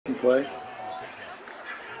play.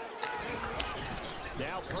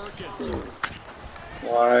 Now Perkins.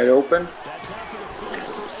 Wide open.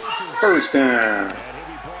 First down. And he'll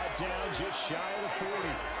be brought down just shy of the 40.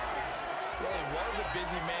 Well, he was a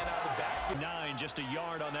busy man out of the backfield. 9, just a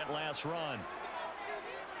yard on that last run.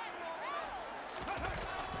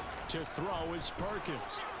 To throw is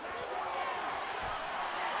Perkins.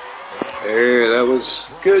 Hey, that was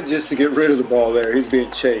good just to get rid of the ball there. He's being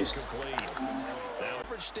chased.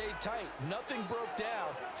 Average stayed tight. Nothing broke down.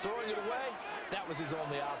 Throwing it away, that was his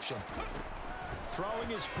only option.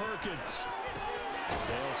 Throwing is Perkins.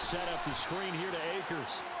 They'll set up the screen here to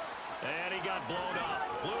Akers. And he got blown up.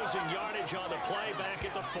 Losing yardage on the play back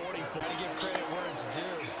at the 44. Gotta give credit where it's due.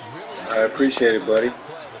 Really I appreciate it, buddy.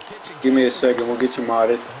 Give me a second. We'll get you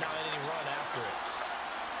modded. not any run after it.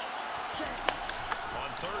 On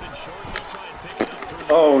 3rd and short, they'll try and pick it up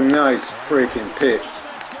through. Oh, nice freaking pick.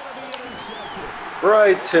 That's going to be intercepted.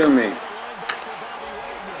 Right to me.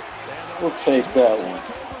 We'll take that one.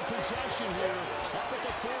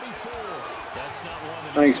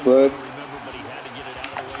 Thanks, bud. But he had to get it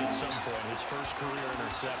out of the way at some point. His first career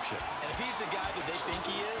interception. And if he's the guy that they think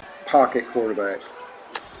he is, Pocket quarterback.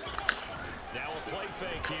 Now a play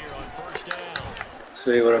fake here on 1st down.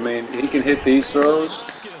 See what I mean? He can hit these throws.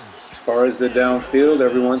 As far as the downfield,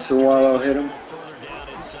 every once in a while I'll hit him. Further down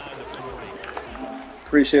inside the 40.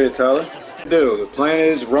 Appreciate it, Tyler. The plan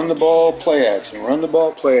is run the ball, play action. Run the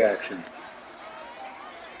ball, play action.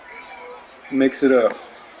 Mix it up.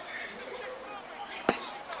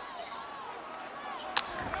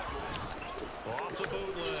 Off the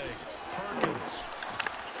bootleg. Perkins.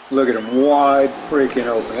 Look at him, wide freaking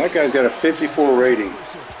open. That guy's got a 54 rating,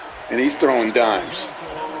 and he's throwing dimes.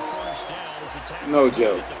 First down as the tackle No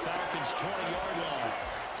joke. at the Falcons' 20-yard line.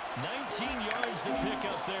 19 yards to pick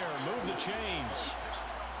up there. Move the chains.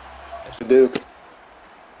 Duke.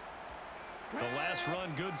 The last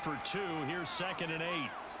run good for 2. Here's 2nd and 8.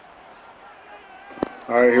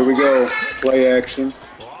 All right, here we go. Play action.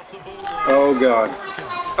 Off the bootleg. Oh, God.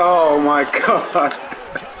 Oh, my God.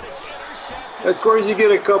 Of course, you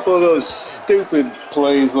get a couple of those stupid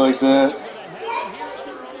plays like that.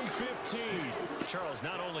 Charles,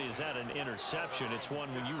 not only is that an interception, it's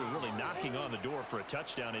one when you were really knocking on the door for a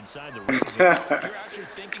touchdown inside the red zone.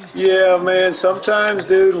 Yeah, man. Sometimes,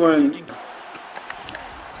 dude, when... They'll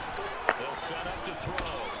set up to throw.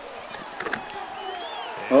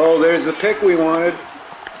 Oh, there's the pick we wanted.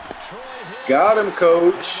 Got him,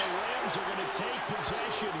 coach. Rams are going to take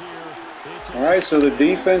possession here. It's All right, so the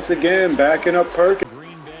defense again, backing up Perkins.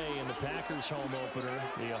 Green Bay and the Packers home opener,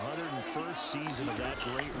 the 101st season of that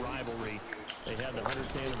great rivalry. They had the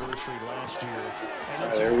 100th anniversary last year.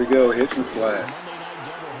 And There we go, hitting flat. Monday night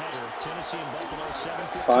doubleheader, Tennessee and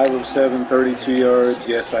Buffalo, 5 of 7, 32 yards.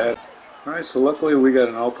 Yes, I had. All right, so luckily we got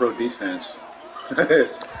an all-pro defense.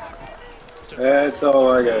 That's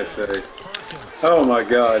all I gotta say. Oh my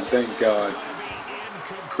God, thank God.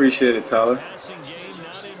 Appreciate it, Tyler. Passing game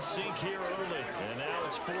not in sync here early, and now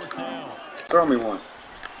it's 4th down. Throw me one.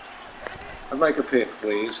 I'd like a pick,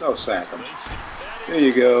 please. I'll sack him. There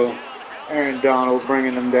you go. Aaron Donald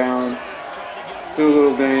bringing them down. Do a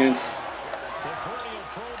little dance. The perennial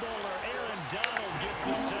Pro Bowler Aaron Donald gets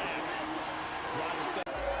the sack. it's a lot of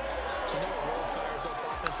discussion. You know what role fires up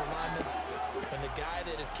offensive linemen? When the guy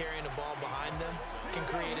that is carrying the ball behind them can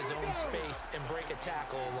create his own space and break a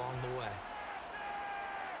tackle along the way.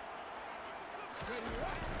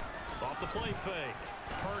 Off the play fake,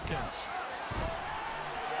 Perkins.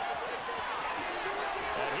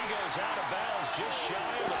 And he goes out of bounds just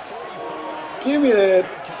shy of the 45. Give me that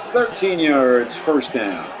 13 yards, first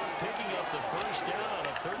down. Picking up the first down on a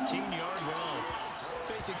 13-yard run.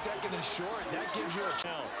 Facing 2nd and short, that gives you a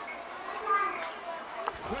count.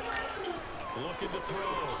 Looking to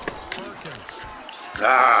throw, Perkins.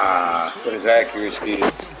 Ah, but his accuracy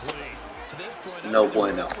is To this point, no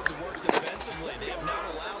bueno. with the work defensively, they have not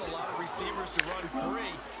allowed a lot of receivers to run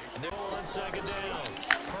free. And they're on 2nd down.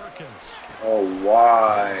 Perkins. Oh,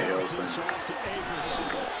 wide open. Off to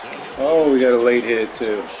Akers. Oh, we got a late hit,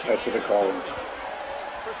 too. That's what they call him.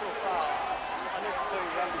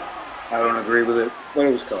 I don't agree with it, but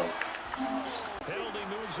it was called. Penalty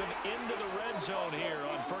moves him into the red zone here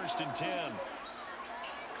on 1st and 10.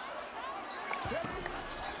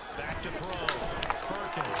 Back to throw.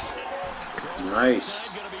 Perkins. Nice.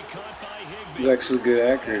 Gonna be caught by Higbee. He's actually good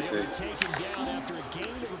accuracy. Taken down after a gain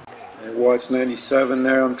of And watch 97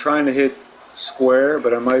 there. I'm trying to hit square,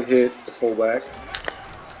 but I might hit the fullback.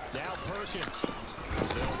 now Perkins.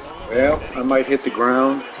 Well, I might hit the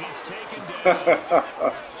ground. He's taken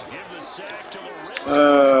down. Give the sack to the red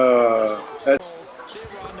zone. That's They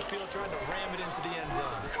were on the field trying to ram it into the end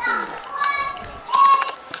zone.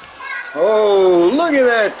 Oh, look at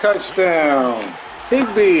that touchdown.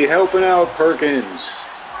 Higbee helping out Perkins.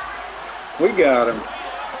 We got him.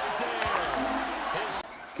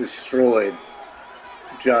 Destroyed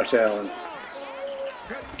Josh Allen.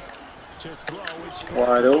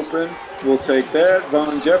 Wide open. We'll take that.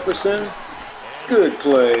 Von Jefferson. Good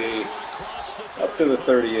play. Up to the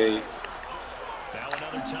 38. Now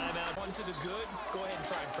another timeout. One to the good. Go ahead and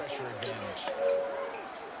try and pressure advantage.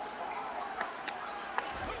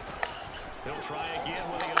 He'll try again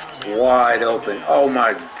with the arm. Wide open. Oh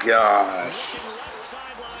my gosh.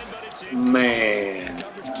 Man.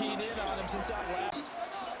 Coverage keyed in on him since that last.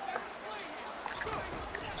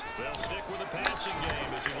 They'll stick with the passing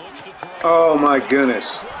game as he looks to throw. Oh my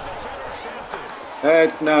goodness.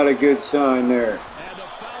 That's not a good sign there.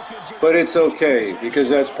 But it's okay because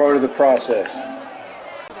that's part of the process.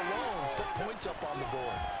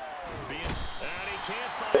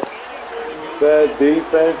 That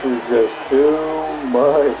defense is just too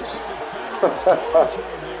much.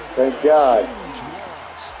 Thank God.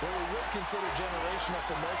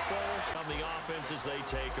 On the offense as they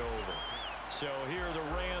take over. So here are the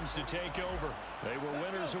Rams to take over. They were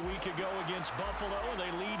winners a week ago against Buffalo, and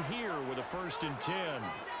they lead here with a 1st and 10.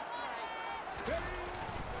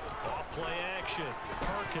 Off play action.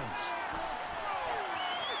 Perkins.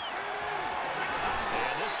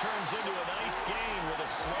 And this turns into a nice game with a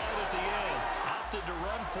slide at the end. Opted to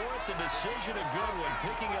run for it. The decision a good one.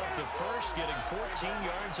 Picking up the first, getting 14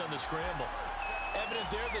 yards on the scramble.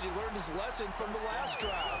 Evident there that he learned his lesson from the last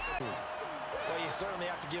drive. Well, you certainly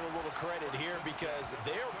have to give a little credit here because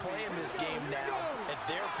they're playing this game now at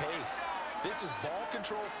their pace. This is ball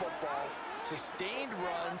control football, sustained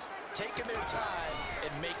runs, taking their time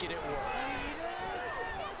and making it work.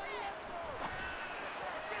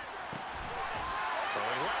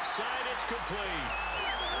 Throwing left side, it's complete.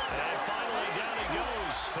 And finally down it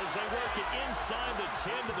goes as they work it inside the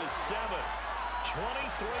 10 to the 7.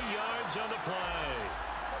 23 yards on the play.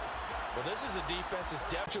 Well, this is a defense's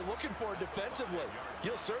depth you're looking for defensively.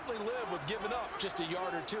 You'll certainly live with giving up just a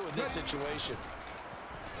yard or two in this situation.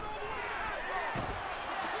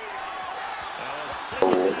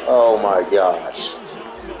 Oh my gosh.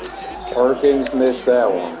 Perkins missed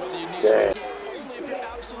that one. Dang. Only if you're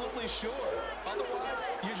absolutely sure. Otherwise,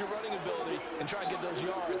 use your running ability and try and get those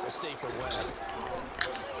yards a safer way.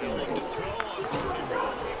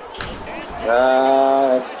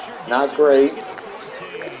 Not great.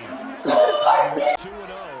 2-0.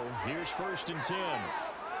 Here's 1st and 10.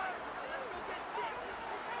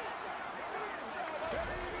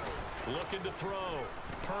 Looking to throw.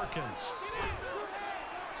 Perkins.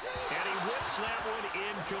 And he whips that one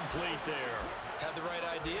incomplete there. Had the right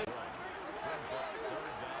idea.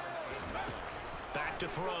 Back to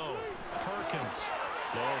throw. Perkins.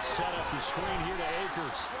 They'll set up the screen here to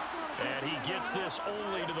Akers. And he gets this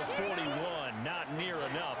only to the 41. Not near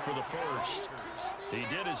enough for the first. He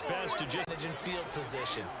did his best to just... in field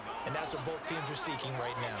position. And that's what both teams are seeking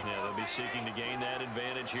right now. Yeah, they'll be seeking to gain that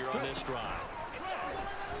advantage here on this drive.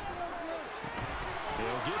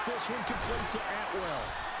 He'll get this one complete to Atwell.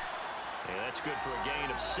 And that's good for a gain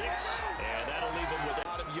of 6. And that'll leave him with a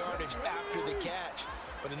lot of yardage after the catch.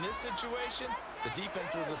 But in this situation, the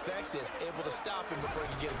defense was effective, able to stop him before he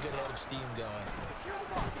could get a good head of steam going.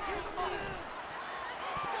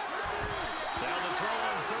 Now the throw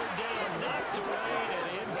on 3rd down, knocked away and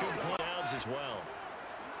incomplete downs as well.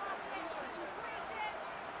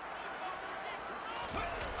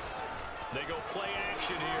 They go play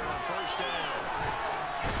action here on 1st down.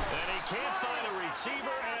 And he can't find a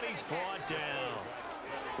receiver, and he's brought down.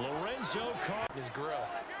 Lorenzo caught his grill.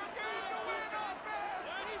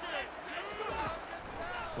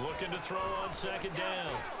 Looking to throw on 2nd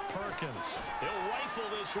down. Perkins. He'll rifle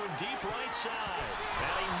this one deep right side.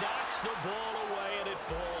 And he knocks the ball away, and it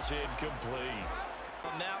falls incomplete.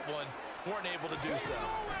 On that one, weren't able to do so.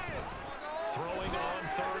 Throwing on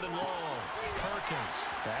 3rd and long. Perkins.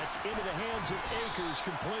 That's into the hands of Akers,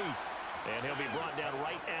 complete. And he'll be brought down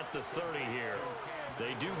right at the 30 here.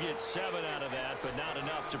 They do get 7 out of that, but not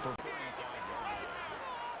enough to...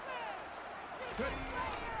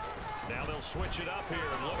 Now they'll switch it up here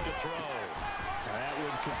and look to throw. That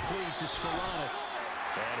one complete to Skoranek.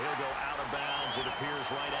 And he'll go out of bounds. It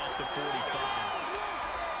appears right at the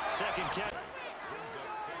 45. Second catch.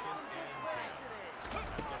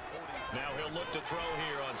 Now he'll look to throw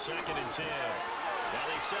here on 2nd and 10. Now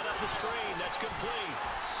they set up the screen. That's complete.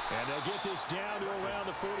 And they'll get this down to around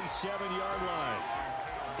the 47-yard line.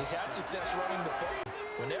 He's had success running the football.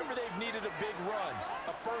 Whenever they've needed a big run,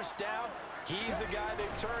 a first down, he's the guy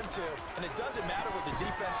they've turned to. And it doesn't matter what the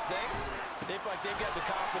defense thinks. They feel like they've got the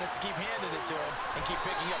confidence to keep handing it to him and keep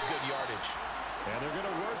picking up good yardage. And they're going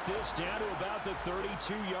to work this down to about the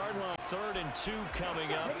 32-yard line. 3rd and 2 coming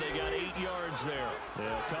up. They got 8 yards there.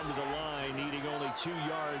 They'll come to the line needing only 2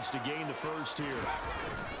 yards to gain the first here.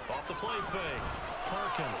 Off the play fake,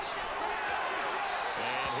 Perkins.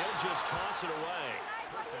 And he'll just toss it away.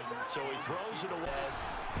 So he throws it away.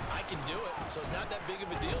 I can do it, so it's not that big of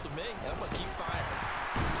a deal to me. And I'm going to keep firing.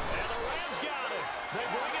 And the Rams got it. They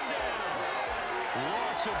bring him down.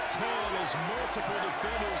 Loss of 10 as multiple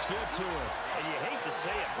defenders get to him. And you hate to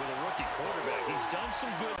say it with a rookie quarterback. He's done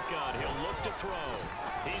some good. God, he'll look to throw.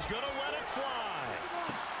 He's going to let it fly.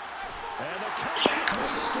 And the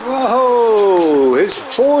comeback. Whoa! His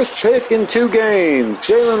 4th pick in 2 games.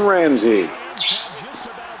 Jalen Ramsey. Just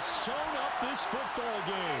about sewn up this football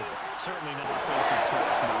game. Certainly not offensive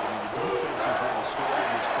track moving. The defense is really scoring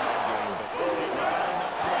in this ball game, but they got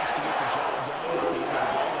enough points to get the job done. At the end of the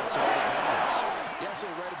day, that's all that matters. You're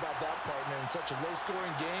absolutely right about that, partner. In such a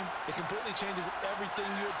low-scoring game, it completely changes everything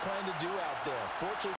you had planned to do out there. Fortunately,